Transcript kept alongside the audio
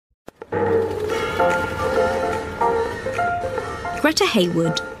Greta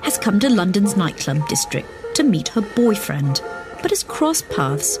Haywood has come to London's nightclub district to meet her boyfriend, but has crossed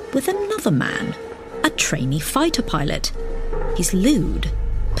paths with another man, a trainee fighter pilot. He's lewd,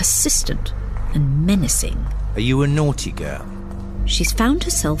 persistent, and menacing. Are you a naughty girl? She's found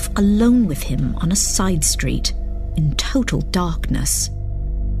herself alone with him on a side street, in total darkness.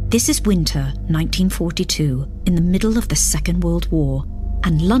 This is winter 1942, in the middle of the Second World War,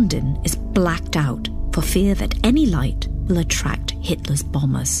 and London is blacked out for fear that any light will attract Hitler's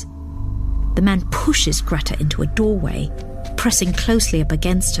bombers. The man pushes Greta into a doorway, pressing closely up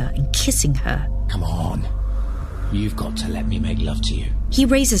against her and kissing her. Come on. You've got to let me make love to you. He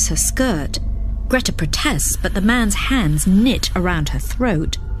raises her skirt. Greta protests, but the man's hands knit around her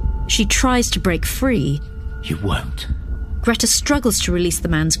throat. She tries to break free. You won't. Greta struggles to release the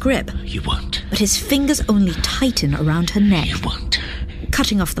man's grip. You won't. But his fingers only tighten around her neck. You won't.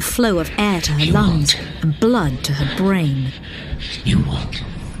 Cutting off the flow of air to her lungs and blood to her brain. You won't.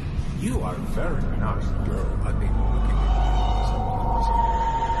 You are a very nice girl. I've been looking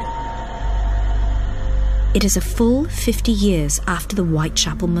It is a full 50 years after the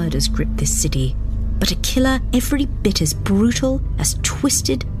Whitechapel murders gripped this city, but a killer every bit as brutal, as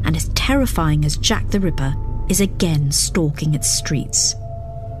twisted, and as terrifying as Jack the Ripper is again stalking its streets.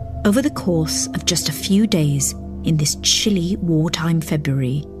 Over the course of just a few days, in this chilly wartime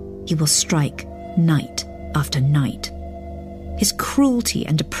February, he will strike night after night. His cruelty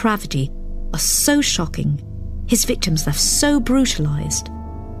and depravity are so shocking, his victims left so brutalised,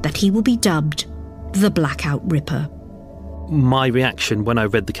 that he will be dubbed the Blackout Ripper. My reaction when I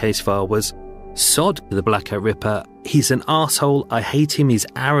read the case file was, sod the Blackout Ripper. He's an arsehole. I hate him. He's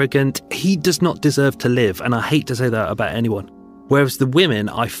arrogant. He does not deserve to live. And I hate to say that about anyone. Whereas the women,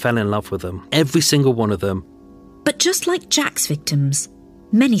 I fell in love with them. Every single one of them. But just like Jack's victims,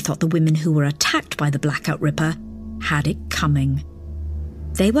 many thought the women who were attacked by the Blackout Ripper had it coming.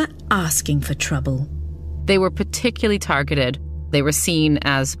 They were asking for trouble. They were particularly targeted. They were seen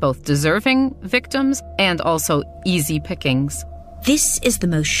as both deserving victims and also easy pickings. This is the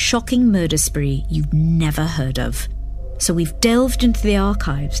most shocking murder spree you've never heard of. So we've delved into the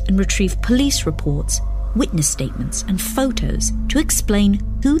archives and retrieved police reports, witness statements and photos to explain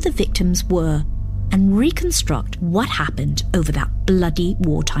who the victims were and reconstruct what happened over that bloody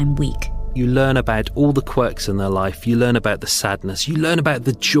wartime week. You learn about all the quirks in their life. You learn about the sadness. You learn about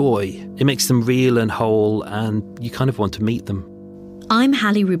the joy. It makes them real and whole, and you kind of want to meet them. I'm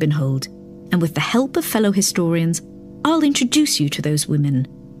Hallie Rubenhold, and with the help of fellow historians, I'll introduce you to those women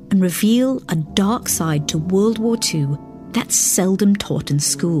and reveal a dark side to World War II that's seldom taught in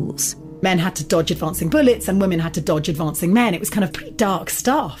schools. Men had to dodge advancing bullets and women had to dodge advancing men. It was kind of pretty dark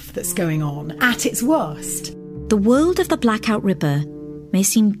stuff that's going on at its worst. The world of the Blackout Ripper may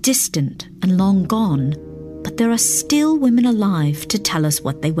seem distant and long gone, but there are still women alive to tell us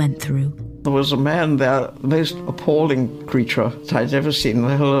what they went through. There was a man there, the most appalling creature that I'd ever seen in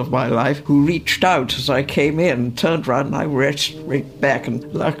the whole of my life, who reached out as I came in, turned round and I rushed right back, and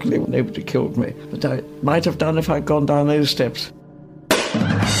luckily nobody killed me. But I might have done if I'd gone down those steps.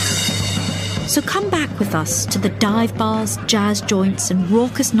 So come back with us to the dive bars, jazz joints and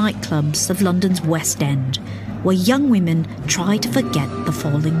raucous nightclubs of London's West End, where young women try to forget the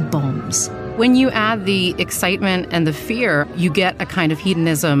falling bombs. When you add the excitement and the fear, you get a kind of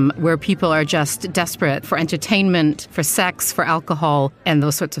hedonism where people are just desperate for entertainment, for sex, for alcohol, and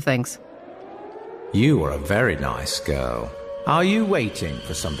those sorts of things. You are a very nice girl. Are you waiting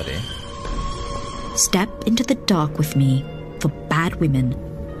for somebody? Step into the dark with me for Bad Women,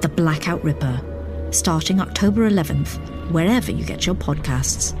 The Blackout Ripper, starting October 11th, wherever you get your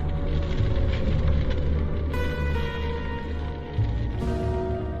podcasts.